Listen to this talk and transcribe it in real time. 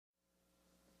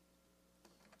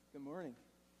Good morning.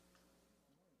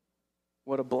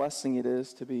 What a blessing it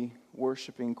is to be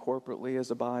worshiping corporately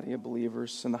as a body of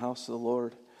believers in the house of the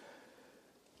Lord.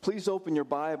 Please open your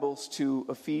Bibles to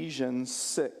Ephesians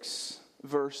 6,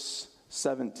 verse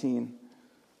 17.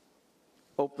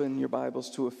 Open your Bibles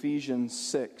to Ephesians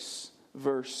 6,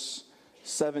 verse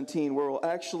 17, where we'll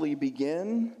actually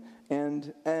begin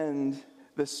and end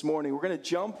this morning. We're going to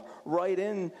jump right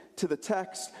into the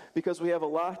text because we have a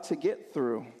lot to get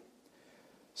through.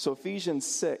 So Ephesians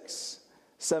 6,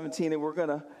 17, and we're going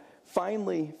to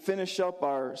finally finish up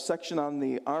our section on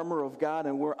the armor of God,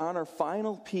 and we're on our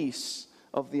final piece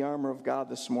of the armor of God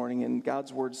this morning, and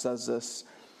God's word says this: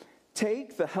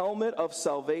 take the helmet of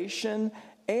salvation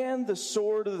and the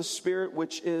sword of the Spirit,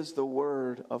 which is the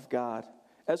word of God.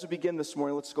 As we begin this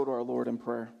morning, let's go to our Lord in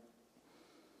prayer.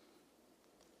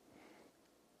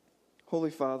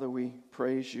 Holy Father, we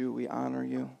praise you, we honor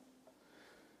you.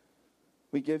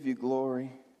 We give you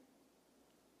glory.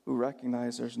 We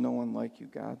recognize there's no one like you,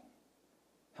 God.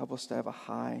 Help us to have a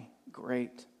high,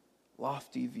 great,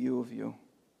 lofty view of you.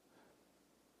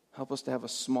 Help us to have a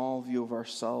small view of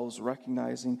ourselves,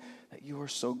 recognizing that you are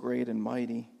so great and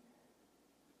mighty,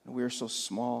 and we are so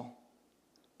small,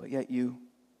 but yet you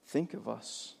think of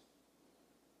us.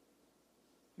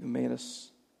 You made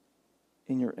us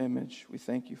in your image. We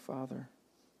thank you, Father.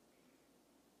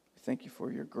 We thank you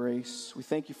for your grace. We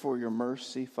thank you for your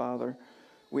mercy, Father.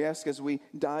 We ask as we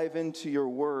dive into your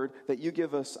word that you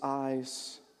give us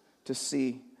eyes to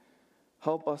see.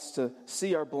 Help us to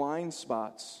see our blind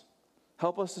spots.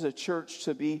 Help us as a church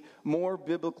to be more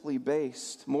biblically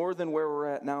based, more than where we're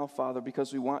at now, Father,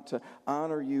 because we want to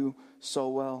honor you so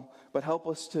well. But help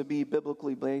us to be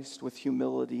biblically based with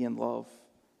humility and love.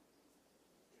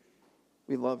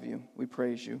 We love you. We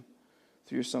praise you.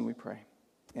 Through your Son we pray.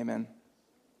 Amen.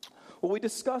 Well, we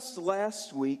discussed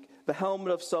last week the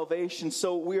helmet of salvation,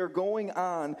 so we are going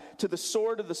on to the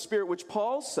sword of the Spirit, which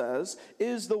Paul says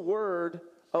is the word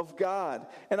of God.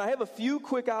 And I have a few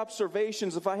quick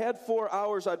observations. If I had 4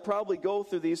 hours, I'd probably go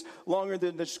through these longer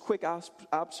than just quick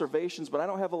observations, but I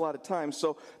don't have a lot of time.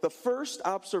 So the first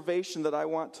observation that I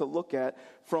want to look at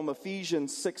from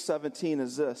Ephesians 6:17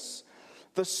 is this: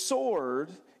 the sword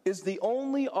is the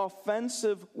only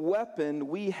offensive weapon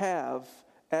we have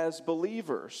as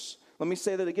believers. Let me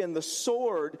say that again. The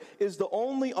sword is the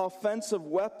only offensive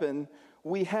weapon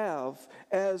we have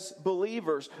as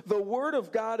believers. The Word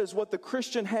of God is what the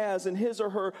Christian has in his or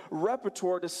her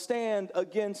repertoire to stand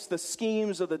against the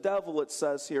schemes of the devil, it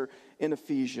says here in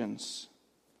Ephesians.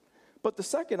 But the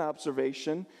second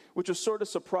observation, which was sort of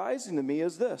surprising to me,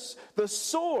 is this: the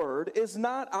sword is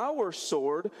not our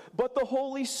sword, but the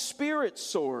Holy Spirit's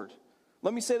sword.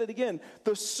 Let me say that again.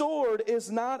 The sword is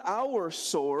not our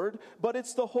sword, but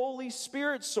it's the Holy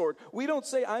Spirit's sword. We don't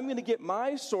say, I'm going to get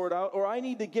my sword out, or I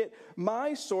need to get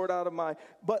my sword out of my...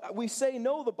 But we say,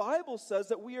 no, the Bible says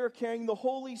that we are carrying the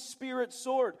Holy Spirit's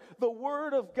sword. The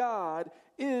Word of God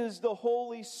is the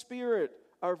Holy Spirit,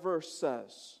 our verse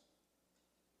says.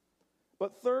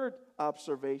 But third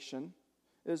observation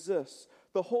is this: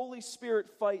 the Holy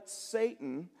Spirit fights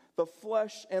Satan, the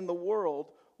flesh, and the world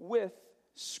with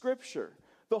Scripture.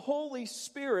 The Holy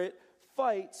Spirit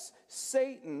fights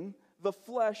Satan, the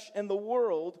flesh, and the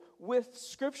world with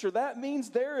Scripture. That means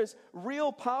there is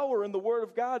real power in the Word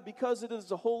of God because it is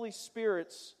the Holy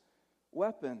Spirit's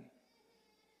weapon.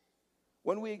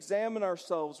 When we examine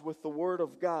ourselves with the Word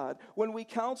of God, when we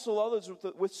counsel others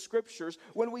with Scriptures,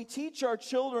 when we teach our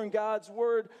children God's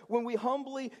Word, when we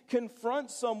humbly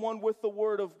confront someone with the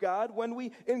Word of God, when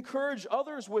we encourage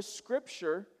others with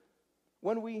Scripture,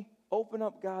 when we open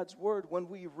up God's Word, when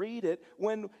we read it,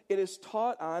 when it is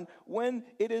taught on, when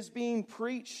it is being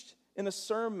preached in a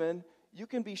sermon, you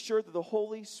can be sure that the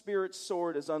Holy Spirit's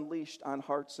sword is unleashed on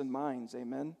hearts and minds.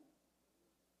 Amen?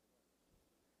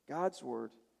 God's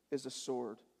Word is a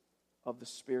sword of the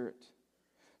Spirit.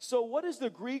 So what is the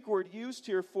Greek word used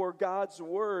here for God's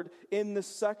Word in this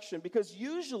section? Because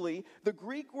usually the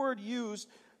Greek word used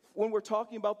when we're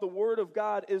talking about the Word of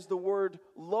God is the word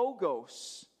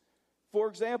logos. For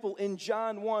example, in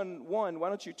John 1:1, why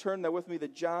don't you turn that with me to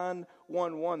John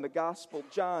 1:1, the Gospel,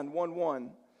 John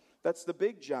 1:1. That's the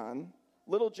big John.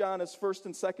 Little John is 1st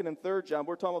and 2nd and 3rd John.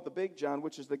 We're talking about the big John,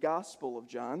 which is the Gospel of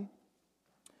John.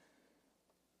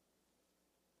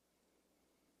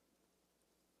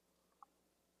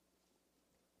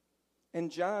 And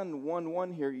John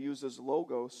 1:1 here uses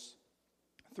logos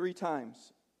 3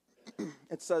 times.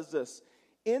 It says this: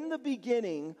 in the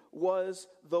beginning was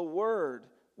the Word,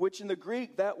 which in the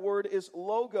Greek, that word is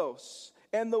logos.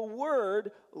 And the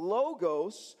word,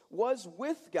 logos, was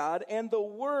with God. And the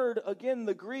word, again,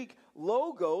 the Greek,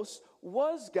 logos,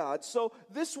 was God. So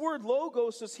this word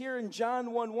logos is here in John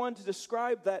 1:1 to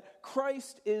describe that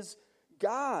Christ is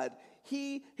God.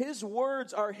 His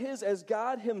words are his as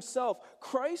God himself.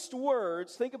 Christ's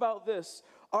words, think about this,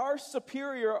 are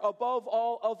superior above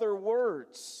all other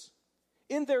words.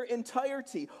 In their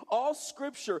entirety, all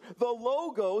Scripture, the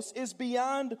Logos is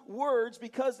beyond words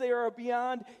because they are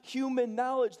beyond human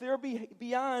knowledge. They're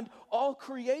beyond all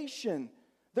creation.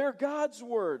 They're God's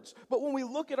words. But when we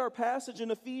look at our passage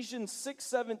in Ephesians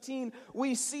 6:17,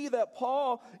 we see that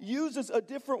Paul uses a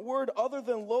different word other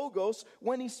than Logos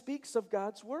when he speaks of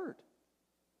God's word.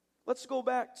 Let's go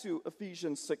back to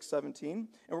Ephesians 6:17,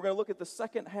 and we're going to look at the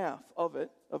second half of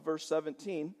it, of verse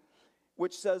 17,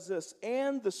 which says this,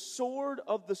 and the sword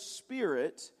of the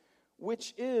Spirit,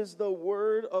 which is the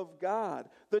word of God.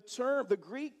 The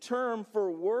Greek term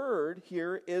for word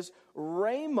here is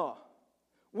rhema,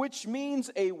 which means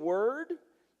a word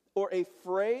or a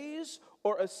phrase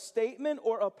or a statement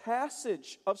or a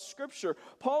passage of Scripture.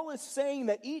 Paul is saying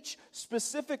that each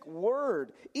specific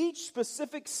word, each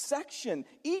specific section,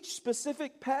 each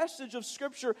specific passage of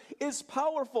Scripture is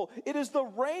powerful. It is the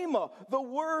rhema, the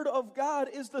word of God,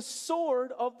 is the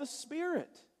sword of the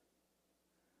Spirit.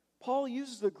 Paul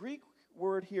uses the Greek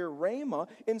word here, rhema,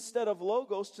 instead of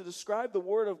logos to describe the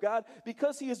word of God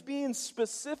because he is being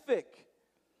specific,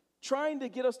 trying to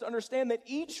get us to understand that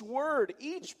each word,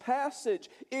 each passage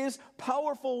is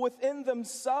powerful within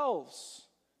themselves.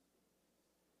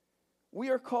 We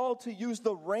are called to use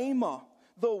the rhema,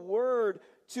 the word,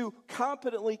 to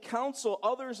competently counsel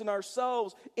others and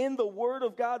ourselves in the word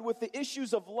of God with the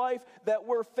issues of life that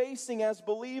we're facing as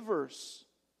believers.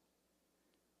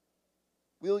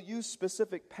 We'll use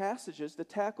specific passages to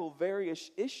tackle various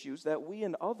issues that we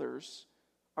and others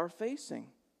are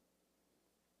facing.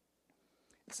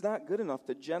 It's not good enough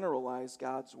to generalize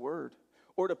God's word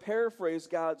or to paraphrase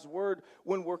God's word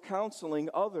when we're counseling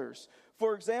others.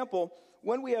 For example,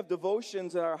 when we have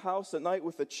devotions at our house at night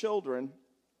with the children,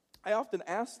 I often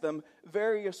ask them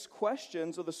various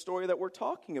questions of the story that we're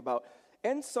talking about.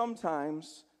 And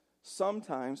sometimes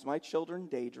my children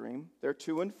daydream. They're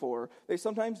 2 and 4. They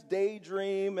sometimes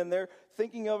daydream and they're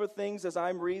thinking of things as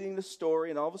I'm reading the story,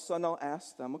 and all of a sudden I'll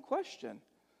ask them a question.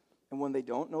 And when they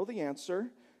don't know the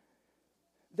answer,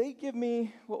 they give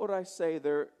me, what would I say,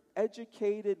 their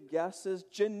educated guesses,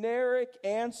 generic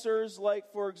answers like,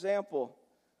 for example,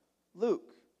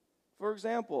 Luke, for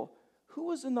example, who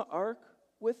was in the ark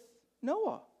with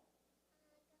Noah?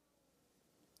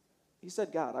 He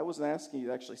said God. I wasn't asking you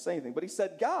to actually say anything, but he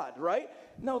said God, right?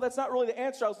 No, that's not really the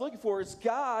answer I was looking for. It's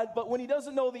God, but when he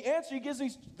doesn't know the answer, he gives me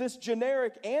this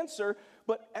generic answer,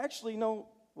 but actually, no,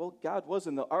 well, God was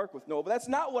in the ark with Noah, but that's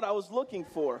not what I was looking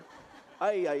for.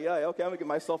 Okay, I'm going to get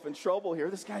myself in trouble here.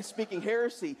 This guy's speaking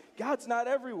heresy. God's not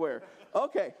everywhere.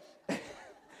 Okay.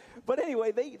 But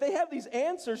anyway, they have these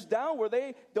answers down where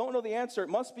they don't know the answer. It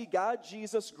must be God,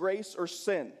 Jesus, grace, or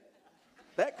sin.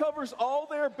 That covers all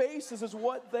their bases is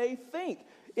what they think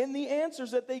in the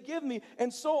answers that they give me.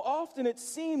 And so often it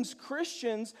seems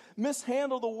Christians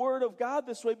mishandle the Word of God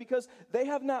this way because they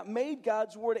have not made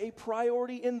God's Word a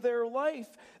priority in their life.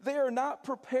 They are not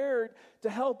prepared to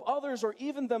help others or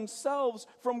even themselves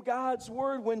from God's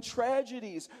Word when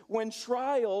tragedies, when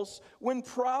trials, when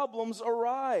problems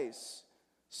arise.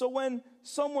 So when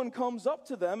someone comes up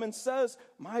to them and says,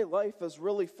 my life is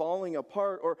really falling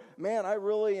apart, or man, I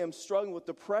really am struggling with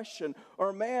depression,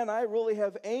 or man, I really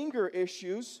have anger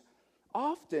issues,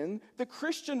 often the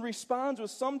Christian responds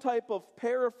with some type of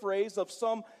paraphrase of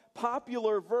some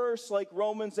popular verse like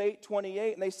Romans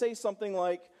 8:28, and they say something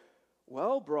like,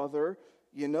 well, brother,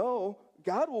 you know,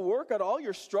 God will work out all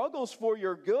your struggles for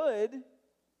your good.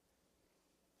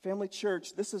 Family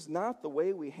church, this is not the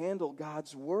way we handle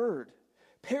God's word.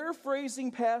 Paraphrasing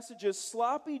passages,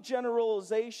 sloppy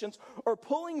generalizations, or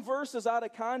pulling verses out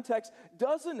of context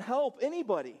doesn't help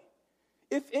anybody.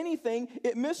 If anything,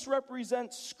 it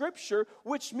misrepresents Scripture,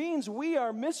 which means we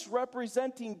are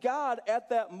misrepresenting God at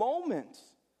that moment.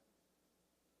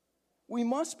 We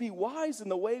must be wise in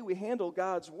the way we handle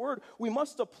God's word. We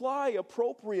must apply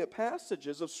appropriate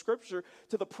passages of Scripture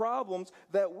to the problems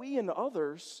that we and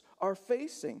others are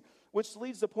facing, which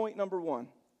leads to point number 1.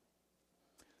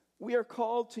 We are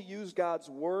called to use God's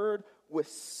word with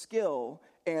skill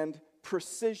and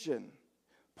precision.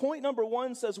 Point number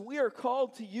 1 says we are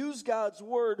called to use God's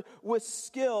word with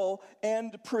skill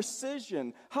and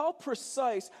precision. How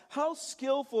precise, how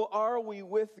skillful are we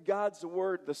with God's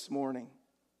word this morning?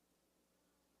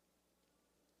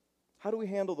 How do we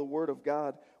handle the word of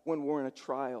God when we're in a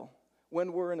trial,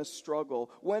 when we're in a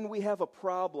struggle, when we have a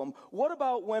problem? What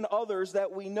about when others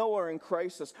that we know are in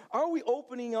crisis? Are we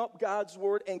opening up God's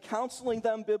word and counseling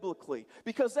them biblically?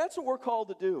 Because that's what we're called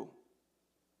to do.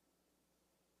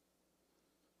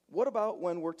 What about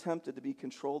when we're tempted to be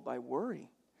controlled by worry?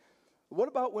 What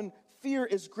about when fear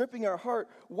is gripping our heart?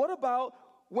 What about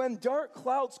when dark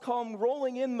clouds come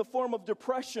rolling in the form of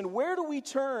depression? Where do we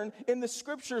turn in the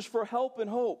scriptures for help and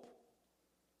hope?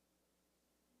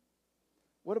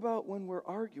 What about when we're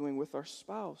arguing with our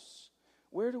spouse?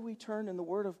 Where do we turn in the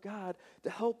Word of God to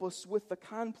help us with the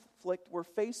conflict we're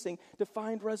facing to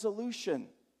find resolution?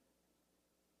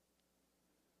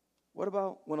 What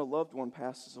about when a loved one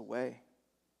passes away?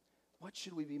 What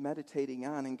should we be meditating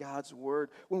on in God's Word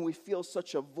when we feel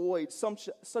such a void,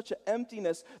 such an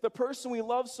emptiness? The person we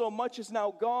love so much is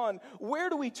now gone. Where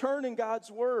do we turn in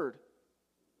God's Word?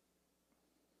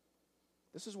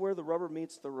 This is where the rubber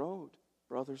meets the road,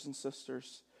 brothers and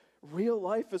sisters. Real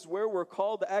life is where we're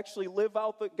called to actually live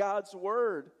out God's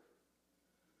Word.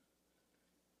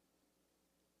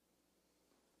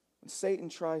 When Satan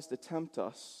tries to tempt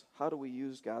us, how do we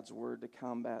use God's Word to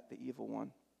combat the evil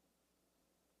one?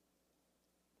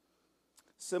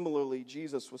 Similarly,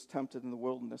 Jesus was tempted in the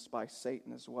wilderness by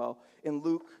Satan as well. In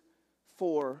Luke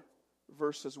 4,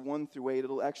 verses 1 through 8,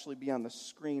 it'll actually be on the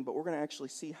screen, but we're going to actually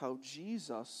see how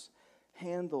Jesus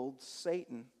handled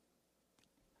Satan.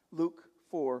 Luke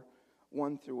 4,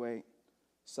 1 through 8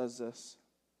 says this.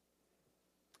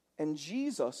 And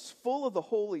Jesus, full of the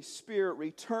Holy Spirit,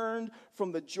 returned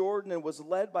from the Jordan and was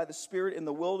led by the Spirit in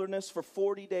the wilderness for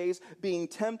 40 days, being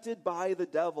tempted by the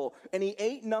devil. And he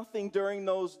ate nothing during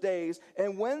those days.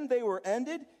 And when they were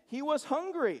ended, he was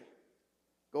hungry.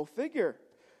 Go figure.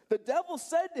 The devil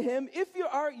said to him, if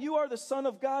you are the Son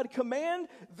of God, command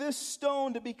this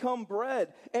stone to become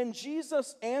bread. And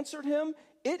Jesus answered him,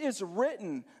 it is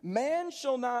written, man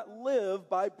shall not live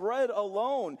by bread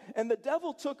alone. And the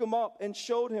devil took him up and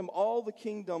showed him all the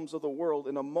kingdoms of the world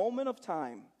in a moment of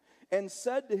time, and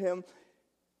said to him,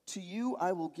 to you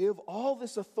I will give all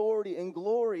this authority and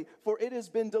glory, for it has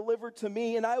been delivered to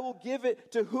me, and I will give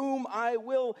it to whom I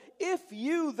will. If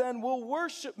you then will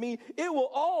worship me, it will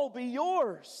all be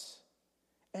yours.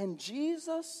 And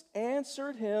Jesus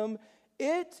answered him,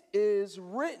 it is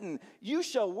written, you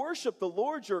shall worship the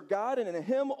Lord your God, and in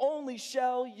him only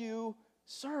shall you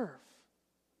serve.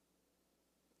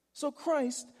 So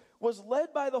Christ was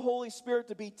led by the Holy Spirit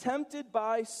to be tempted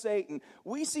by Satan.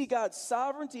 We see God's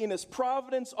sovereignty and his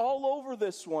providence all over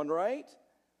this one, right?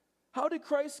 How did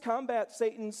Christ combat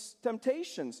Satan's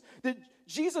temptations? Did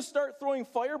Jesus start throwing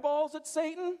fireballs at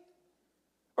Satan?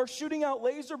 Or shooting out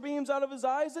laser beams out of his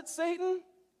eyes at Satan?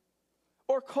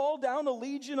 Or call down a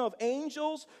legion of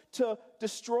angels to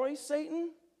destroy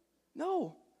Satan?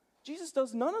 No, Jesus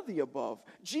does none of the above.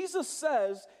 Jesus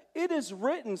says, it is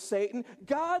written, Satan.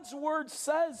 God's word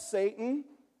says, Satan.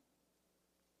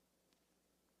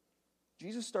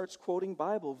 Jesus starts quoting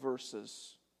Bible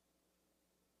verses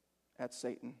at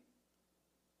Satan.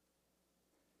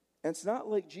 And it's not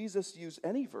like Jesus used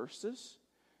any verses.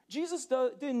 Jesus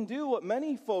didn't do what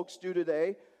many folks do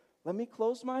today. Let me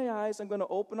close my eyes. I'm going to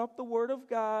open up the Word of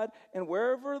God, and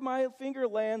wherever my finger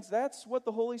lands, that's what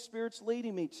the Holy Spirit's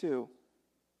leading me to.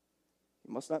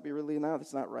 You must not be really now.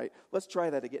 That's not right. Let's try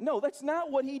that again. No, that's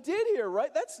not what he did here,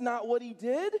 right? That's not what he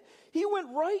did. He went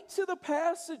right to the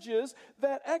passages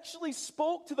that actually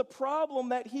spoke to the problem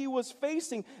that he was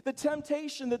facing, the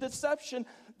temptation, the deception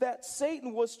that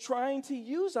Satan was trying to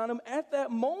use on him at that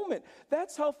moment.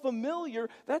 That's how familiar,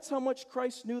 that's how much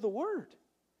Christ knew the Word.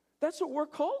 That's what we're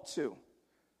called to.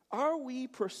 Are we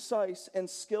precise and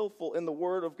skillful in the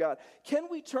Word of God? Can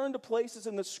we turn to places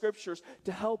in the Scriptures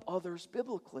to help others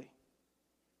biblically?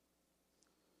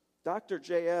 Dr.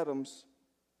 J. Adams,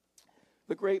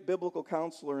 the great biblical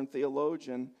counselor and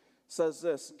theologian, says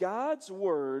this: God's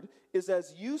Word is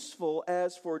as useful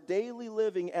as for daily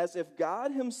living as if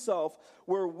God himself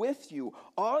were with you,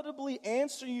 audibly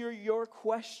answering your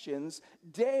questions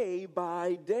day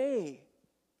by day.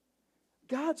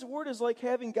 God's Word is like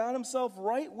having God himself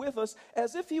right with us,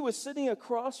 as if he was sitting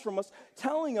across from us,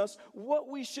 telling us what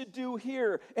we should do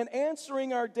here and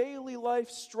answering our daily life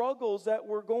struggles that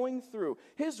we're going through.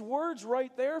 His Word's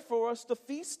right there for us to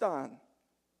feast on.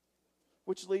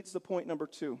 Which leads to point number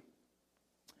 2.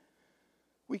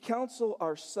 We counsel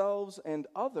ourselves and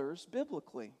others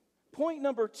biblically. Point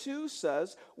number 2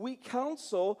 says we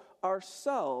counsel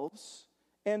ourselves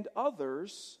and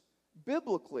others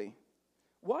biblically.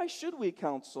 Why should we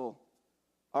counsel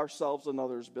ourselves and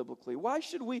others biblically? Why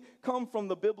should we come from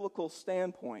the biblical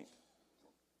standpoint?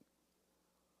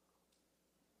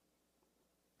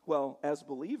 Well, as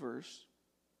believers,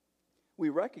 we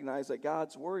recognize that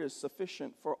God's word is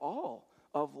sufficient for all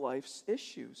of life's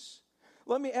issues.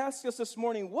 Let me ask us this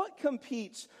morning, what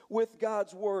competes with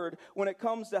God's word when it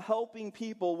comes to helping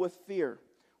people with fear,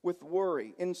 with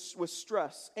worry, with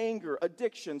stress, anger,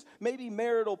 addictions, maybe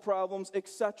marital problems,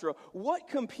 etc.? What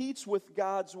competes with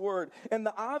God's word? And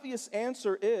the obvious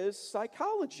answer is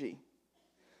psychology.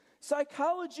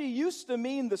 Psychology used to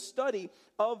mean the study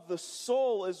of the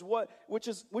soul, which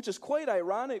is quite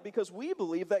ironic, because we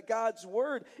believe that God's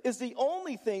word is the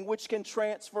only thing which can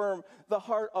transform the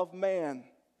heart of man.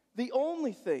 The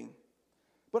only thing.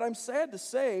 But I'm sad to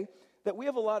say that we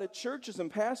have a lot of churches and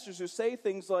pastors who say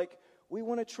things like, we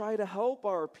want to try to help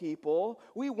our people,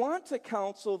 we want to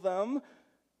counsel them,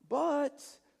 but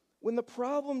when the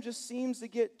problem just seems to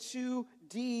get too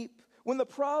deep, when the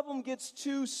problem gets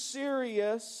too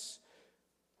serious,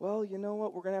 well, you know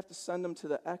what? We're going to have to send them to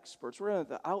the experts. We're going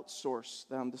to have to outsource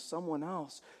them to someone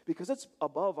else because it's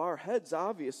above our heads,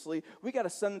 obviously. We got to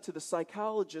send them to the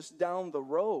psychologist down the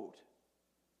road.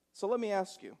 So let me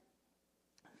ask you,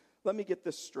 let me get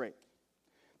this straight.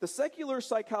 The secular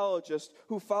psychologist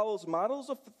who follows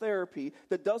models of therapy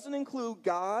that doesn't include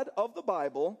God of the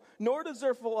Bible, nor does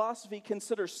their philosophy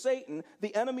consider Satan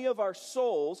the enemy of our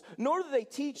souls, nor do they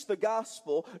teach the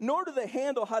gospel, nor do they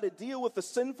handle how to deal with the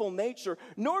sinful nature,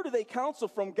 nor do they counsel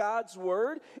from God's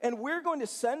word, and we're going to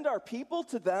send our people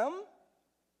to them?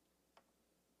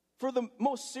 For the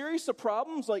most serious of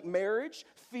problems like marriage,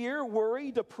 fear,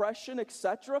 worry, depression,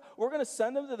 etc., we're going to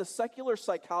send them to the secular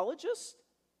psychologist?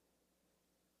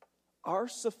 Our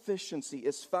sufficiency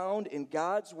is found in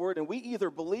God's word, and we either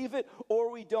believe it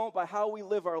or we don't by how we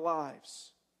live our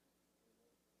lives.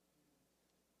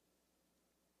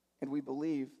 And we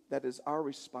believe that is our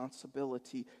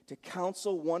responsibility to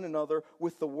counsel one another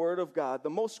with the word of God. The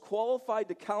most qualified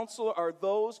to counsel are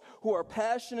those who are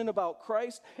passionate about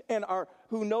Christ and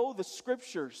who know the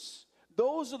scriptures.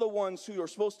 Those are the ones who are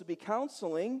supposed to be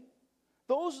counseling.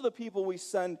 Those are the people we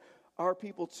send our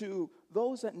people to,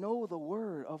 those that know the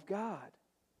word of God.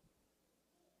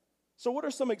 So what are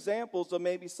some examples of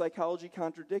maybe psychology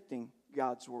contradicting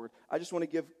God's word? I just want to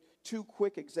give two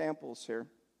quick examples here.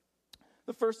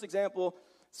 The first example,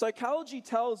 psychology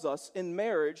tells us in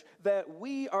marriage that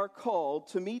we are called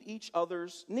to meet each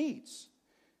other's needs.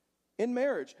 In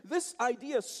marriage, this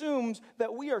idea assumes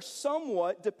that we are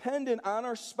somewhat dependent on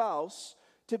our spouse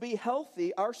to be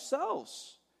healthy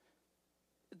ourselves.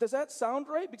 Does that sound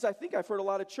right? Because I think I've heard a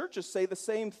lot of churches say the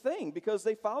same thing because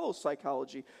they follow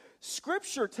psychology.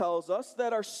 Scripture tells us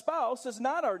that our spouse is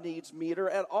not our needs meter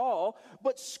at all,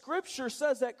 but Scripture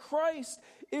says that Christ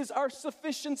is our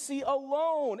sufficiency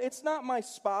alone. It's not my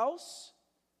spouse.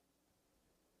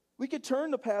 We could turn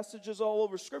to passages all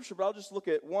over Scripture, but I'll just look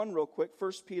at one real quick,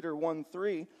 1 Peter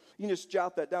 1:3. You can just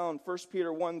jot that down, 1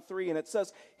 Peter 1:3, and it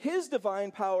says, His divine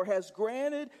power has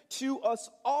granted to us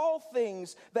all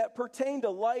things that pertain to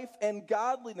life and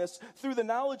godliness through the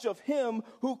knowledge of Him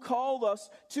who called us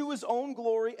to His own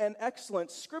glory and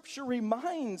excellence. Scripture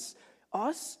reminds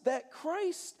us that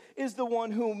Christ is the one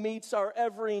who meets our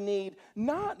every need,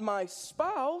 not my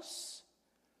spouse.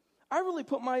 I really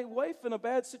put my wife in a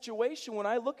bad situation when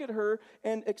I look at her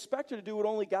and expect her to do what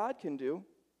only God can do.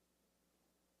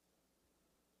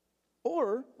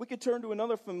 Or we could turn to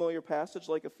another familiar passage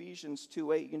like Ephesians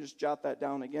 2:8. You can just jot that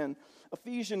down again.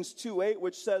 Ephesians 2:8,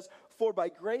 which says, For by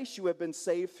grace you have been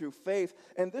saved through faith,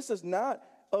 and this is not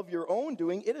of your own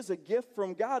doing, it is a gift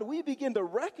from God. We begin to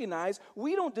recognize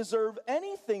we don't deserve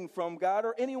anything from God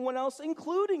or anyone else,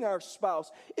 including our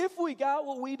spouse. If we got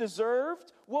what we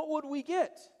deserved, what would we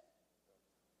get?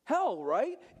 Hell,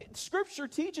 right? Scripture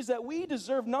teaches that we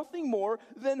deserve nothing more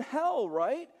than hell,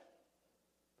 right?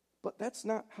 But that's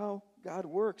not how God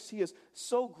works. He is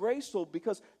so graceful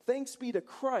because thanks be to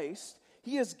Christ,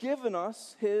 He has given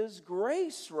us His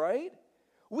grace, right?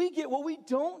 We get what we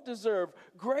don't deserve.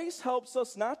 Grace helps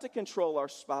us not to control our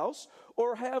spouse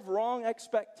or have wrong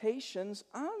expectations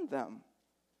on them.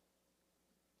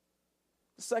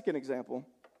 The second example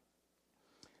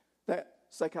that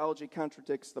psychology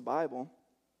contradicts the Bible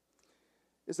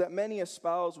is that many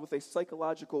espouse with a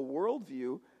psychological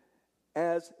worldview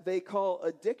as they call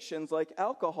addictions like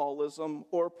alcoholism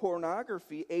or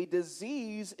pornography a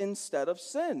disease instead of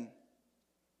sin.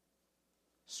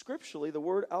 Scripturally, the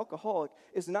word alcoholic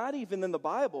is not even in the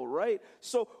Bible, right?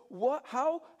 So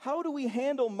how do we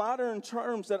handle modern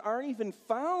terms that aren't even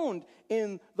found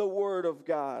in the Word of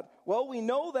God? Well, we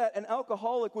know that an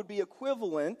alcoholic would be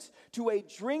equivalent to a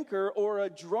drinker or a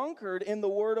drunkard in the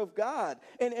Word of God.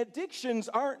 And addictions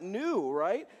aren't new,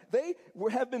 right? They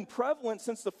have been prevalent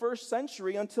since the first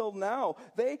century until now.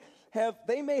 They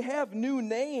may have new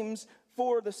names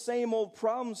for the same old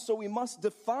problems, so we must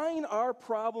define our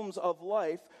problems of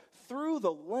life through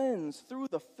the lens, through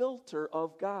the filter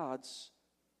of God's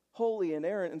holy,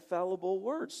 inerrant, infallible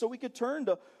words. So we could turn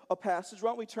to a passage. Why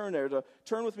don't we turn there?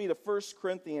 Turn with me to 1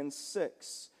 Corinthians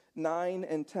 6, 9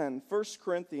 and 10. 1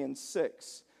 Corinthians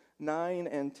 6, 9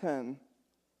 and 10.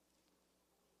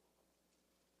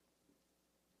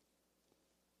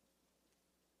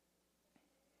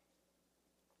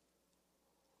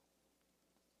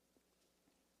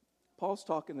 Paul's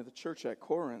talking to the church at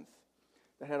Corinth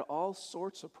that had all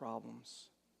sorts of problems.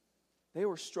 They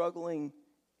were struggling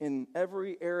in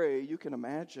every area you can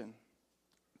imagine,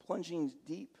 plunging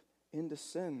deep into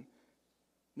sin,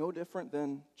 no different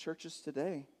than churches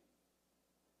today.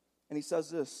 And he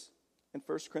says this in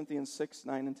 1 Corinthians 6,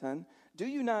 9 and 10. Do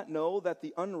you not know that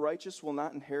the unrighteous will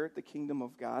not inherit the kingdom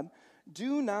of God?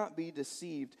 Do not be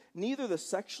deceived. Neither the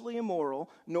sexually immoral,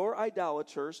 nor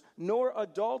idolaters, nor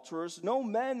adulterers, nor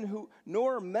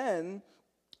men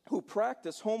who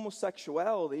practice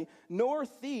homosexuality, nor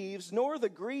thieves, nor the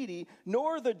greedy,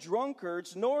 nor the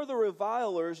drunkards, nor the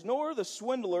revilers, nor the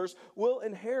swindlers will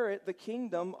inherit the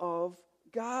kingdom of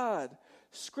God.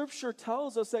 Scripture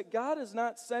tells us that God is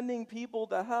not sending people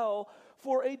to hell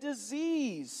for a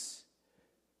disease,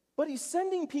 but he's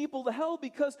sending people to hell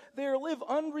because they live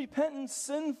unrepentant,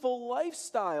 sinful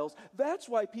lifestyles. That's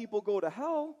why people go to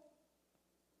hell.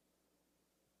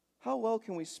 How well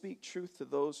can we speak truth to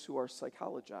those who are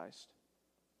psychologized?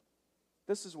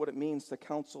 This is what it means to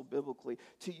counsel biblically,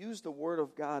 to use the Word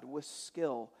of God with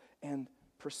skill and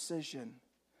precision.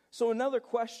 So another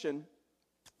question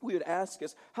we would ask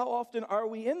is, how often are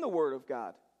we in the Word of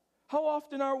God? How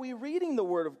often are we reading the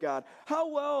Word of God? How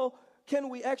well can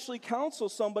we actually counsel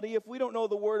somebody if we don't know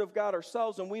the Word of God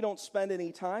ourselves and we don't spend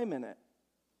any time in it?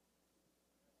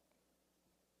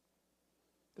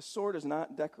 The sword is not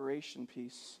a decoration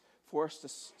piece for us to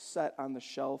set on the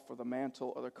shelf or the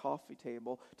mantle or the coffee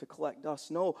table to collect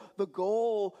dust. No, the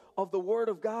goal of the Word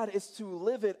of God is to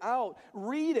live it out,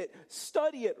 read it,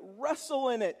 study it, wrestle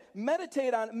in it,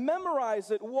 meditate on it,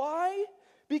 memorize it. Why?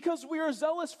 Because we are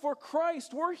zealous for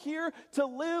Christ. We're here to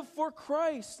live for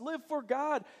Christ, live for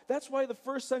God. That's why the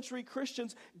first century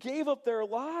Christians gave up their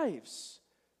lives.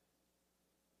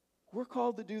 We're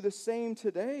called to do the same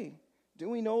today. Do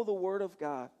we know the Word of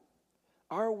God?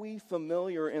 Are we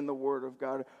familiar in the Word of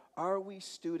God? Are we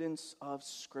students of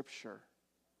Scripture?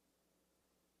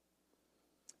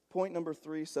 Point number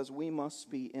 3 says we must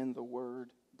be in the Word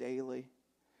daily.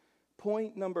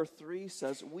 Point number 3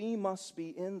 says we must be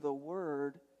in the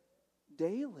Word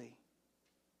daily.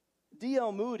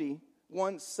 D.L. Moody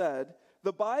once said,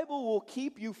 the Bible will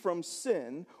keep you from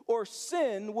sin, or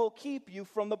sin will keep you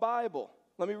from the Bible.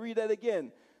 Let me read that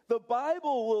again. The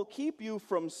Bible will keep you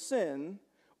from sin,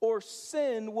 or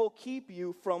sin will keep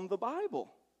you from the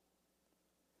Bible.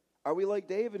 Are we like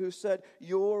David who said,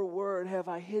 your word have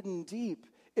I hidden deep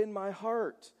in my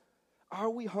heart? Are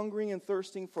we hungering and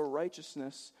thirsting for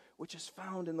righteousness, which is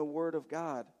found in the Word of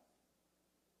God?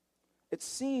 It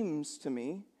seems to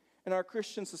me, in our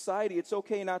Christian society, it's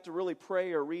okay not to really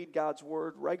pray or read God's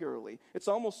Word regularly. It's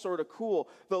almost sort of cool.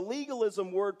 The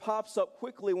legalism word pops up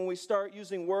quickly when we start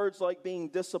using words like being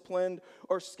disciplined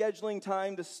or scheduling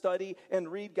time to study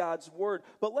and read God's Word.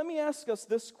 But let me ask us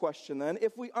this question then.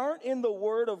 If we aren't in the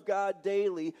Word of God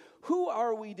daily, who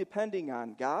are we depending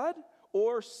on, God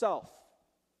or self?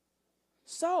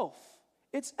 Self.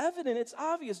 It's evident, it's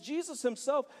obvious. Jesus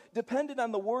himself depended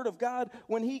on the Word of God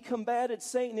when he combated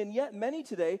Satan, and yet many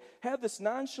today have this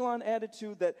nonchalant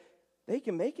attitude that they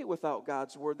can make it without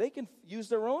God's Word. They can use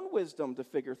their own wisdom to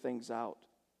figure things out.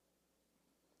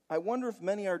 I wonder if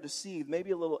many are deceived,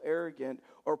 maybe a little arrogant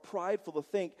or prideful to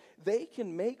think they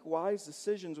can make wise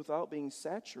decisions without being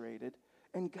saturated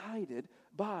and guided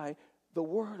by the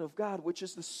Word of God, which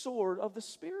is the sword of the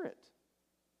Spirit.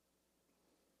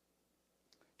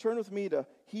 Turn with me to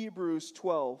Hebrews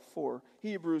 12:4.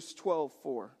 Hebrews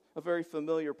 12:4, a very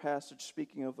familiar passage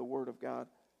speaking of the Word of God.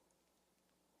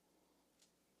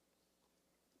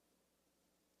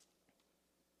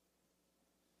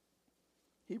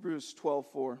 Hebrews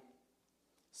 12:4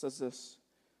 says this,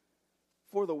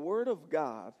 for the Word of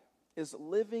God is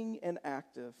living and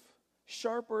active,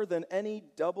 sharper than any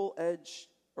double-edged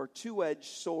or two-edged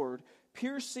sword,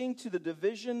 piercing to the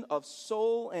division of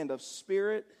soul and of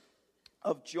spirit,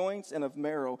 of joints and of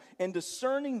marrow, and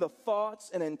discerning the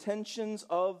thoughts and intentions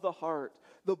of the heart.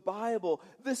 The Bible,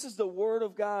 this is the Word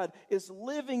of God, is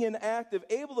living and active,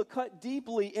 able to cut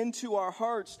deeply into our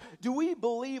hearts. Do we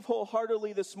believe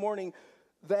wholeheartedly this morning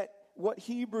that what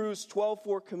Hebrews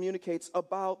 12:4 communicates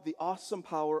about the awesome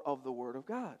power of the Word of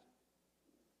God?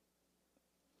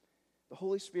 The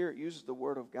Holy Spirit uses the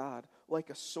Word of God like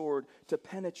a sword to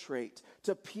penetrate,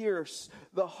 to pierce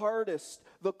the hardest,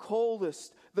 the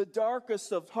coldest, the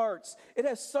darkest of hearts. It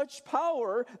has such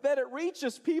power that it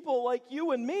reaches people like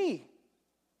you and me.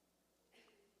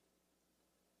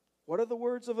 What are the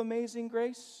words of amazing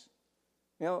grace?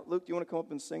 Luke, do you want to come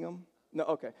up and sing them? No?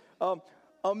 Okay.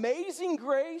 Amazing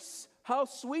grace, how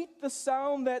sweet the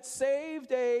sound that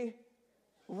saved a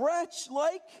wretch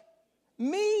like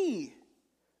me.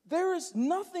 There is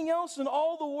nothing else in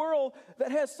all the world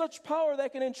that has such power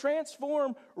that can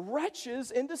transform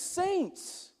wretches into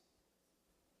saints.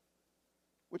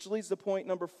 Which leads to point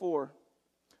number 4.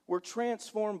 We're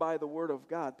transformed by the Word of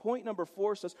God. Point number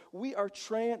 4 says, we are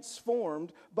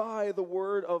transformed by the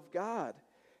Word of God.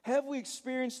 Have we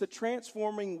experienced the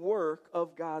transforming work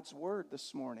of God's Word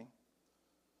this morning?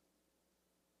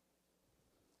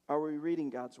 Are we reading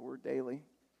God's Word daily?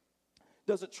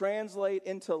 Does it translate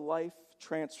into life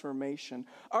transformation?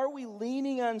 Are we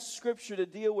leaning on Scripture to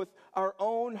deal with our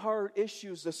own heart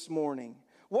issues this morning?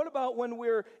 What about when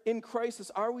we're in crisis?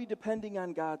 Are we depending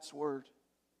on God's Word?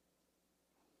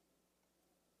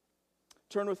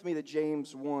 Turn with me to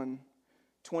James 1,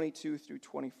 22 through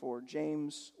 24.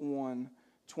 James 1,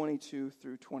 22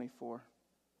 through 24.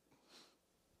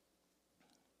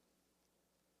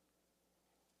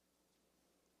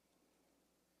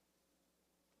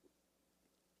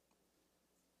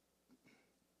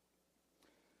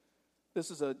 This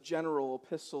is a general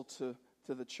epistle to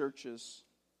the churches,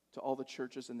 to all the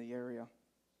churches in the area.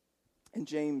 And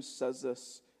James says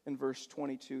this in verse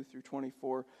 22 through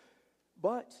 24.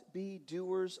 But be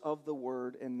doers of the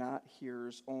word and not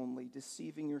hearers only,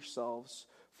 deceiving yourselves.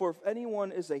 For if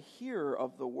anyone is a hearer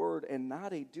of the word and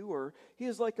not a doer, he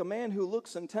is like a man who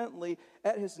looks intently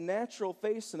at his natural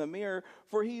face in a mirror.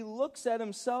 For he looks at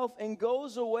himself and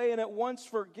goes away and at once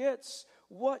forgets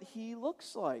what he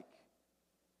looks like.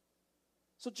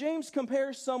 So James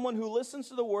compares someone who listens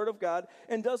to the Word of God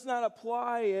and does not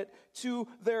apply it to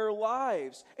their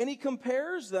lives. And he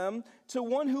compares them to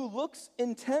one who looks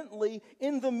intently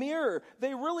in the mirror.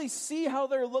 They really see how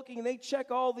they're looking. They check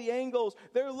all the angles.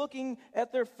 They're looking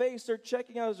at their face. They're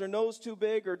checking out, is their nose too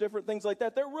big or different things like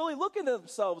that. They're really looking at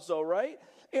themselves though, right?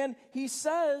 And he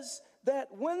says that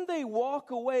when they walk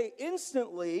away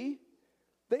instantly,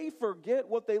 they forget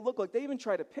what they look like. They even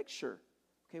try to picture.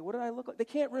 Okay, what did I look like? They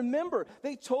can't remember.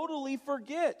 They totally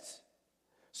forget.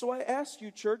 So I ask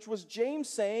you, church, was James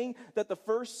saying that the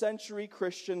first century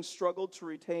Christians struggled to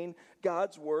retain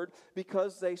God's word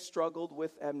because they struggled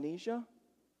with amnesia?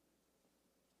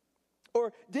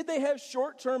 Or did they have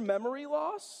short-term memory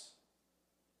loss?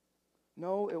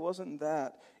 No, it wasn't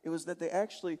that. It wasn't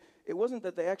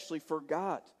that they actually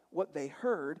forgot what they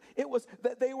heard. It was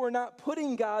that they were not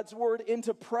putting God's word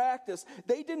into practice.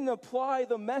 They didn't apply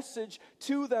the message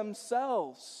to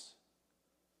themselves.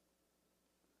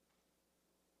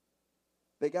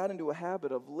 They got into a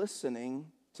habit of listening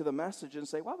to the message and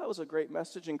say, wow, that was a great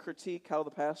message, and critique how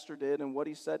the pastor did and what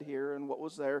he said here and what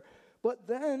was there. But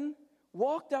then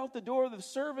walked out the door of the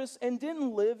service and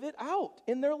didn't live it out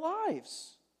in their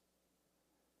lives.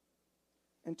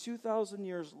 And 2,000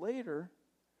 years later,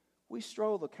 we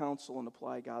struggle to counsel and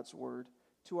apply God's word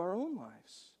to our own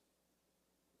lives.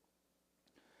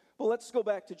 But let's go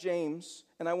back to James,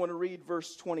 and I want to read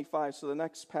verse 25, so the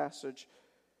next passage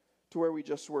to where we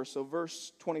just were. So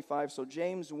verse 25, so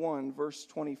James 1, verse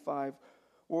 25,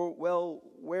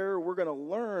 where we're going to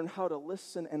learn how to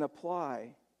listen and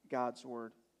apply God's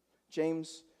word.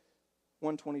 James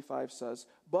 1:25 says,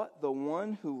 but the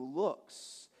one who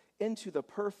looks into the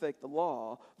perfect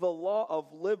law, the law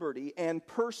of liberty, and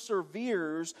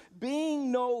perseveres,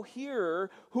 being no hearer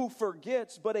who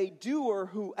forgets, but a doer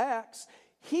who acts,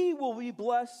 he will be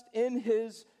blessed in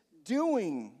his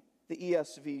doing, the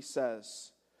ESV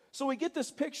says. So we get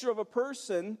this picture of a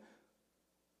person,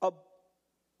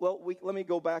 let me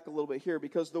go back a little bit here,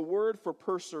 because the word for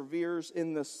perseveres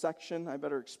in this section, I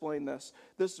better explain this.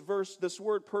 This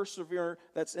word persevere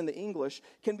that's in the English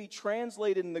can be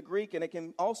translated in the Greek, and it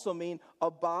can also mean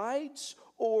abides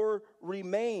or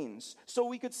remains. So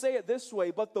we could say it this way,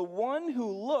 but the one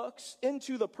who looks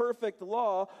into the perfect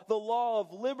law, the law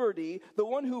of liberty, the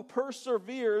one who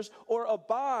perseveres or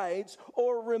abides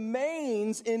or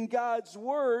remains in God's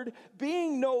word,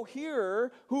 being no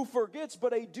hearer who forgets,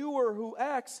 but a doer who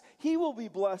acts, he will be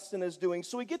blessed in his doing.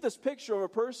 So we get this picture of a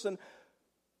person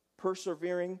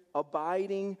persevering,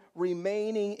 abiding,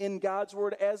 remaining in God's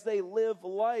word as they live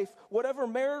life. Whatever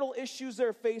marital issues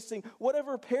they're facing,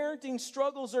 whatever parenting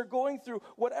struggles they're going through,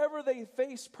 whatever they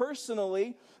face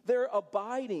personally, they're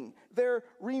abiding. They're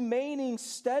remaining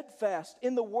steadfast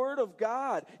in the word of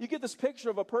God. You get this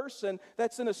picture of a person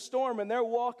that's in a storm and they're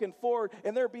walking forward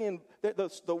and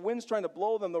the wind's trying to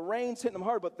blow them, the rain's hitting them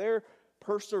hard, but they're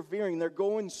persevering. They're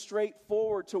going straight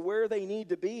forward to where they need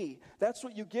to be. That's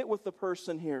what you get with the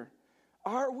person here.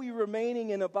 Are we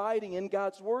remaining and abiding in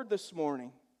God's word this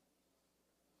morning?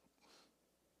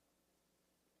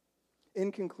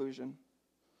 In conclusion,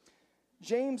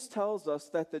 James tells us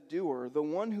that the doer, the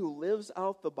one who lives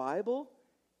out the Bible,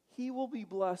 he will be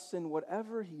blessed in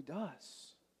whatever he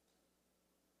does.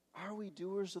 Are we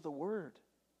doers of the word?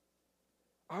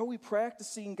 Are we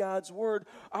practicing God's word?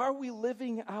 Are we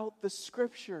living out the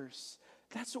scriptures?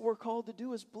 That's what we're called to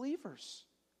do as believers.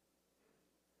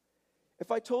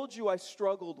 If I told you I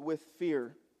struggled with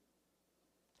fear,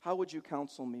 how would you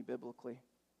counsel me biblically?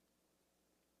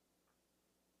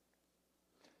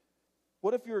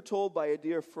 What if you were told by a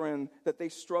dear friend that they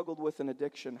struggled with an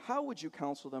addiction? How would you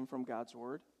counsel them from God's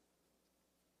word?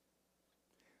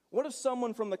 What if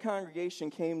someone from the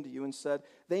congregation came to you and said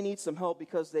they need some help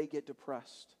because they get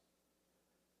depressed?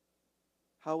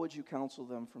 How would you counsel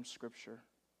them from Scripture?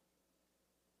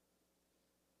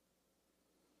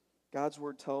 God's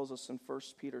word tells us in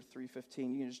 1 Peter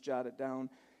 3:15, you can just jot it down,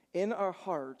 in our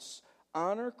hearts,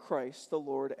 honor Christ the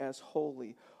Lord as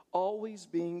holy, always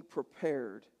being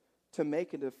prepared to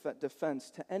make a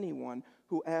defense to anyone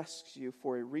who asks you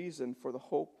for a reason for the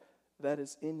hope that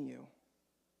is in you.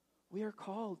 We are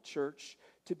called, church,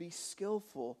 to be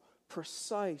skillful,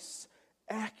 precise,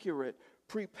 accurate,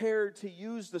 prepared to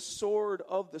use the sword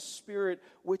of the Spirit,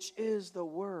 which is the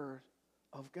Word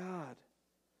of God.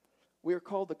 We are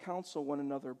called to counsel one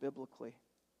another biblically.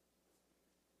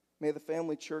 May the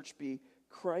family church be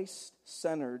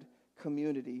Christ-centered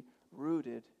community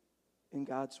rooted in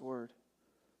God's Word.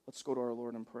 Let's go to our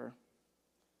Lord in prayer.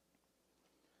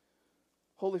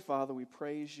 Holy Father, we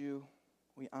praise you.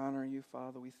 We honor you,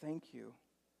 Father. We thank you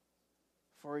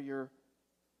for your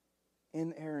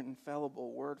inerrant,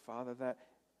 infallible word, Father, that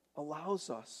allows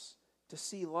us to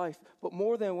see life. But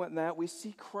more than that, we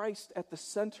see Christ at the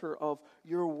center of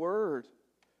your word.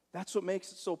 That's what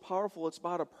makes it so powerful. It's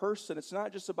about a person. It's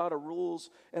not just about rules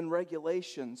and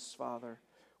regulations, Father.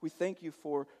 We thank you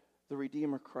for the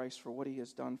Redeemer Christ, for what he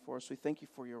has done for us. We thank you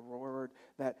for your word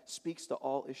that speaks to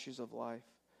all issues of life.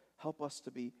 Help us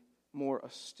to be more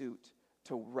astute,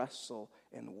 to wrestle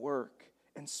and work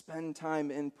and spend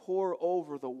time and pore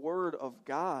over the word of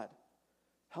God.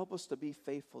 Help us to be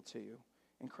faithful to you.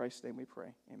 In Christ's name we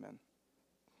pray. Amen.